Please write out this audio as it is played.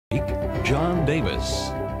John Davis.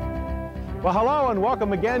 Well, hello and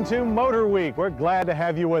welcome again to MotorWeek. We're glad to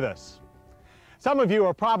have you with us. Some of you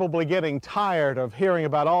are probably getting tired of hearing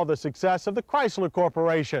about all the success of the Chrysler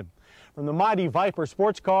Corporation. From the mighty Viper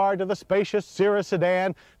sports car to the spacious Sierra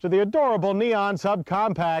sedan to the adorable neon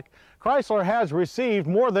subcompact, Chrysler has received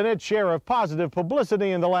more than its share of positive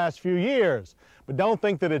publicity in the last few years. But don't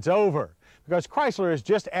think that it's over, because Chrysler has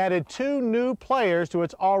just added 2 new players to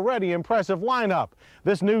its already impressive lineup.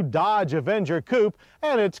 This new Dodge Avenger Coupe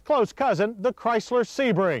and its close cousin, the Chrysler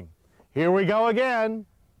Sebring. Here we go again.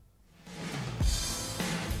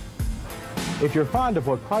 If you're fond of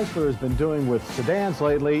what Chrysler has been doing with sedans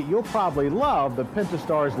lately, you'll probably love the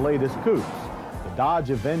Pentastar's latest coupes. The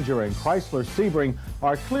Dodge Avenger and Chrysler Sebring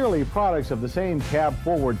are clearly products of the same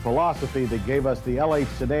cab-forward philosophy that gave us the LH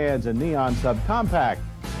sedans and neon subcompact.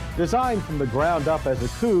 Designed from the ground up as a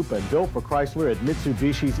coupe and built for Chrysler at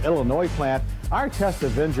Mitsubishi's Illinois plant, our test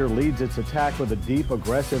Avenger leads its attack with a deep,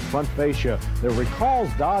 aggressive front fascia that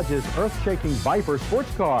recalls Dodge's earth-shaking Viper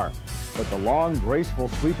sports car. But the long, graceful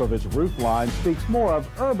sweep of its roofline speaks more of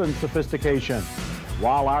urban sophistication.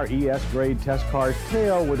 While our ES-grade test car's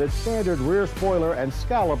tail with its standard rear spoiler and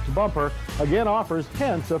scalloped bumper again offers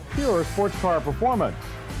hints of pure sports car performance.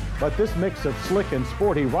 But this mix of slick and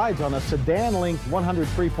sporty rides on a sedan-length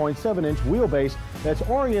 103.7-inch wheelbase that's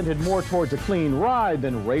oriented more towards a clean ride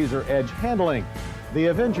than razor-edge handling. The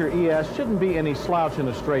Avenger ES shouldn't be any slouch in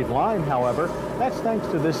a straight line, however. That's thanks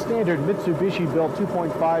to this standard Mitsubishi-built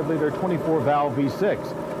 2.5-liter 24-valve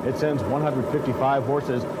V6. It sends 155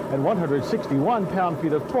 horses and 161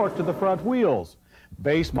 pound-feet of torque to the front wheels.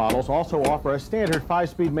 Base models also offer a standard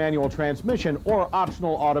 5-speed manual transmission or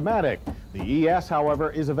optional automatic. The ES,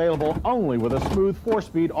 however, is available only with a smooth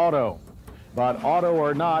 4-speed auto. But auto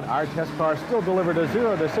or not, our test car still delivered a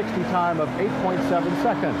 0 to 60 time of 8.7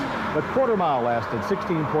 seconds. The quarter mile lasted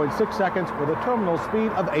 16.6 seconds with a terminal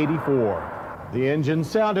speed of 84. The engine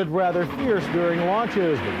sounded rather fierce during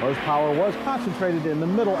launches, but most power was concentrated in the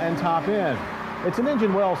middle and top end. It's an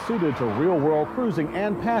engine well suited to real-world cruising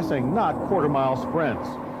and passing, not quarter-mile sprints.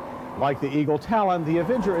 Like the Eagle Talon, the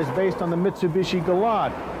Avenger is based on the Mitsubishi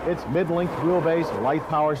Galant. Its mid-length wheelbase, light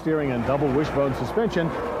power steering, and double wishbone suspension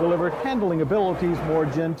delivered handling abilities more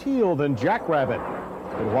genteel than Jackrabbit.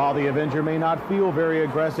 But while the Avenger may not feel very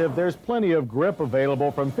aggressive, there's plenty of grip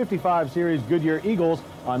available from 55 Series Goodyear Eagles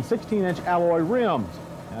on 16-inch alloy rims,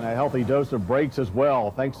 and a healthy dose of brakes as well,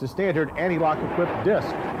 thanks to standard anti-lock equipped discs.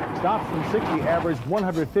 Stops from 60 average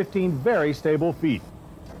 115 very stable feet.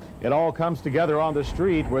 It all comes together on the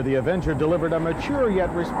street, where the Avenger delivered a mature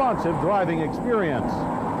yet responsive driving experience.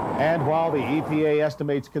 And while the EPA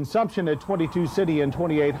estimates consumption at 22 city and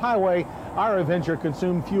 28 highway, our Avenger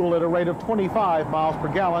consumed fuel at a rate of 25 miles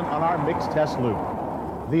per gallon on our mixed test loop.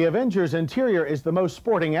 The Avenger's interior is the most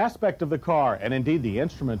sporting aspect of the car, and indeed the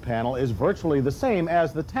instrument panel is virtually the same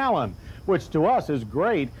as the Talon, which to us is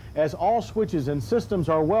great, as all switches and systems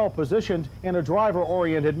are well positioned in a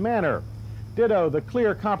driver-oriented manner. Ditto the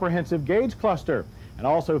clear comprehensive gauge cluster, and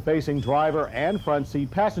also facing driver and front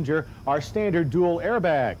seat passenger are standard dual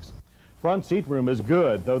airbags. Front seat room is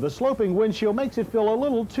good, though the sloping windshield makes it feel a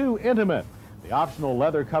little too intimate. The optional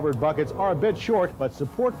leather-covered buckets are a bit short, but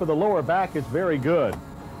support for the lower back is very good.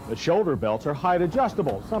 The shoulder belts are height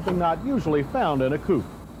adjustable, something not usually found in a coupe.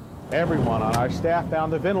 Everyone on our staff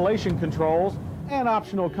found the ventilation controls and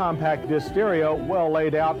optional compact disc stereo well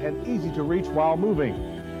laid out and easy to reach while moving.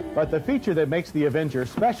 But the feature that makes the Avenger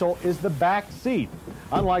special is the back seat.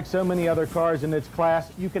 Unlike so many other cars in its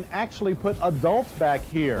class, you can actually put adults back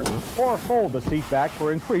here or fold the seat back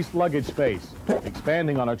for increased luggage space,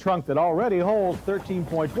 expanding on a trunk that already holds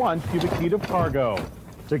 13.1 cubic feet of cargo.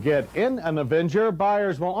 To get in an Avenger,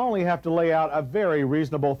 buyers will only have to lay out a very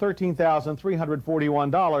reasonable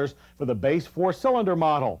 $13,341 for the base 4-cylinder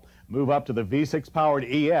model. Move up to the V6-powered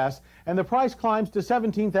ES, and the price climbs to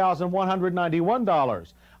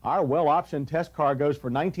 $17,191. Our well-optioned test car goes for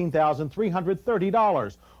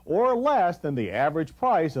 $19,330, or less than the average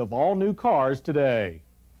price of all new cars today.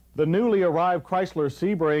 The newly arrived Chrysler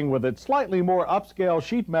Sebring, with its slightly more upscale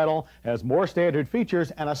sheet metal, has more standard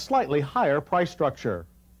features and a slightly higher price structure.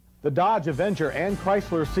 The Dodge Avenger and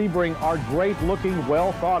Chrysler Sebring are great-looking,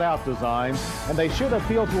 well-thought-out designs, and they should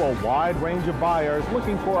appeal to a wide range of buyers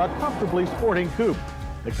looking for a comfortably sporting coupe.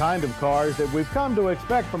 The kind of cars that we've come to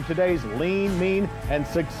expect from today's lean, mean, and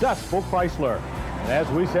successful Chrysler. And as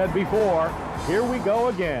we said before, here we go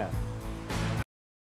again.